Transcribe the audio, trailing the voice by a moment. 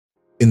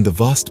In the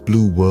vast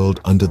blue world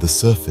under the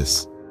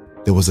surface,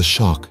 there was a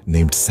shark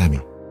named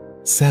Sammy.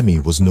 Sammy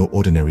was no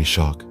ordinary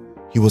shark.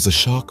 He was a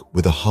shark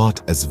with a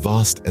heart as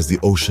vast as the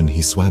ocean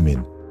he swam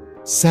in.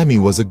 Sammy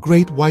was a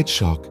great white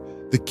shark,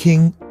 the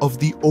king of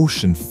the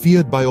ocean,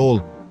 feared by all.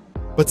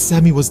 But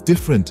Sammy was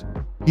different.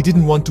 He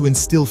didn't want to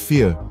instill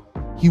fear.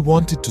 He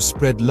wanted to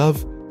spread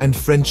love and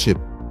friendship.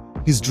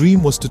 His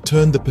dream was to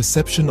turn the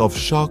perception of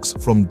sharks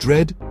from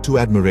dread to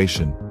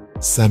admiration.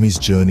 Sammy's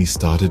journey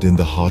started in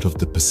the heart of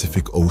the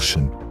Pacific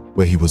Ocean,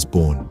 where he was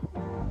born.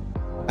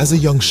 As a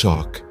young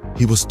shark,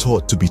 he was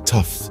taught to be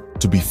tough,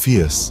 to be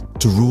fierce,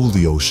 to rule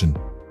the ocean.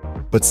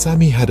 But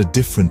Sammy had a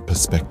different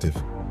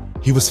perspective.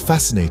 He was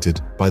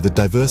fascinated by the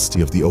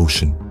diversity of the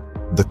ocean,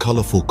 the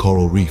colorful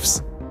coral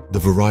reefs, the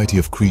variety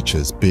of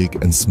creatures,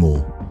 big and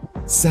small.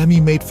 Sammy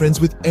made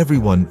friends with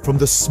everyone, from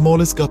the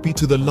smallest guppy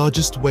to the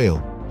largest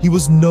whale. He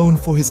was known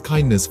for his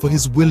kindness, for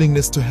his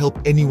willingness to help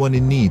anyone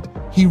in need.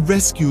 He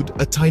rescued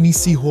a tiny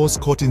seahorse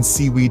caught in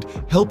seaweed,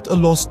 helped a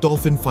lost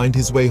dolphin find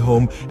his way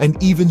home,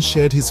 and even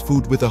shared his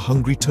food with a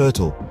hungry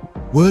turtle.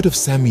 Word of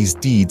Sammy's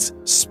deeds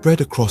spread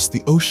across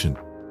the ocean.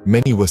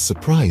 Many were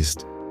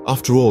surprised.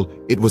 After all,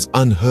 it was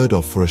unheard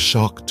of for a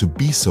shark to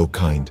be so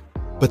kind.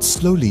 But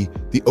slowly,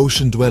 the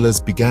ocean dwellers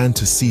began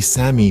to see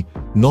Sammy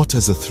not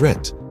as a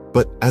threat,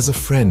 but as a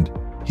friend.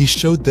 He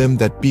showed them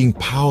that being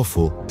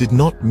powerful did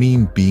not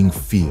mean being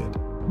feared.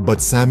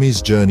 But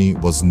Sammy's journey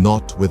was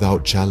not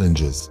without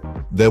challenges.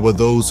 There were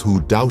those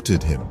who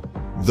doubted him,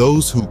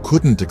 those who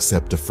couldn't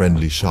accept a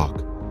friendly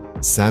shark.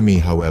 Sammy,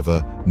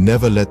 however,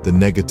 never let the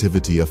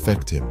negativity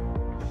affect him.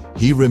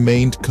 He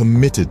remained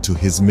committed to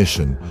his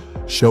mission,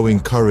 showing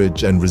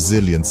courage and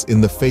resilience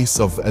in the face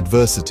of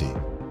adversity.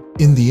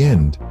 In the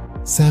end,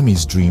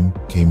 Sammy's dream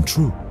came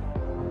true.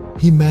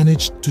 He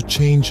managed to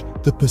change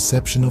the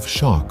perception of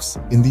sharks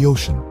in the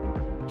ocean.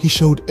 He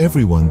showed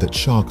everyone that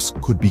sharks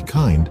could be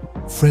kind,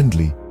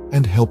 friendly,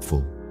 and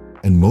helpful.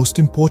 And most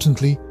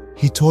importantly,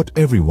 he taught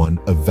everyone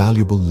a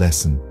valuable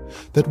lesson,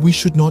 that we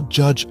should not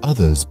judge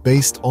others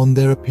based on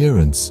their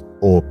appearance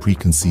or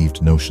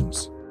preconceived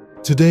notions.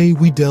 Today,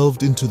 we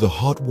delved into the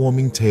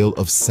heartwarming tale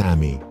of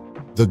Sammy,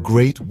 the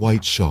great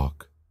white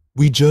shark.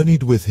 We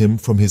journeyed with him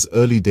from his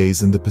early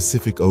days in the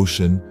Pacific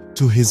Ocean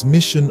to his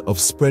mission of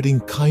spreading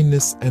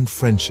kindness and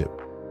friendship.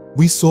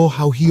 We saw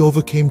how he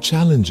overcame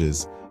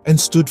challenges and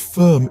stood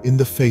firm in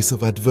the face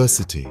of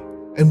adversity.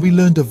 And we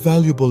learned a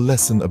valuable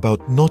lesson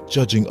about not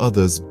judging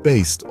others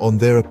based on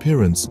their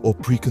appearance or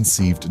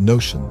preconceived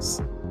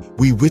notions.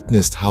 We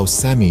witnessed how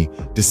Sammy,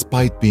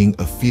 despite being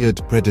a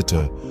feared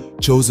predator,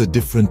 chose a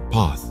different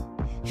path.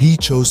 He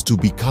chose to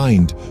be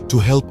kind, to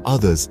help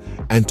others,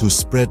 and to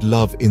spread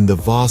love in the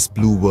vast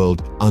blue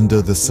world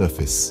under the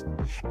surface.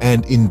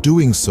 And in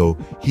doing so,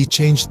 he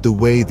changed the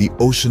way the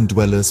ocean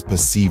dwellers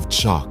perceived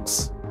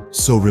sharks.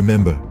 So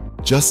remember,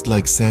 just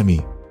like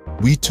Sammy,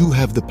 we too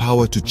have the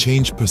power to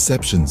change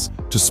perceptions,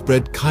 to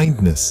spread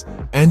kindness,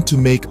 and to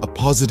make a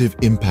positive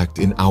impact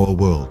in our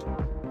world.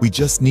 We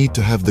just need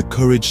to have the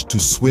courage to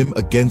swim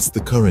against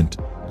the current,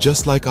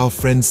 just like our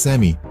friend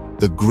Sammy,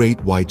 the great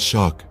white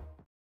shark.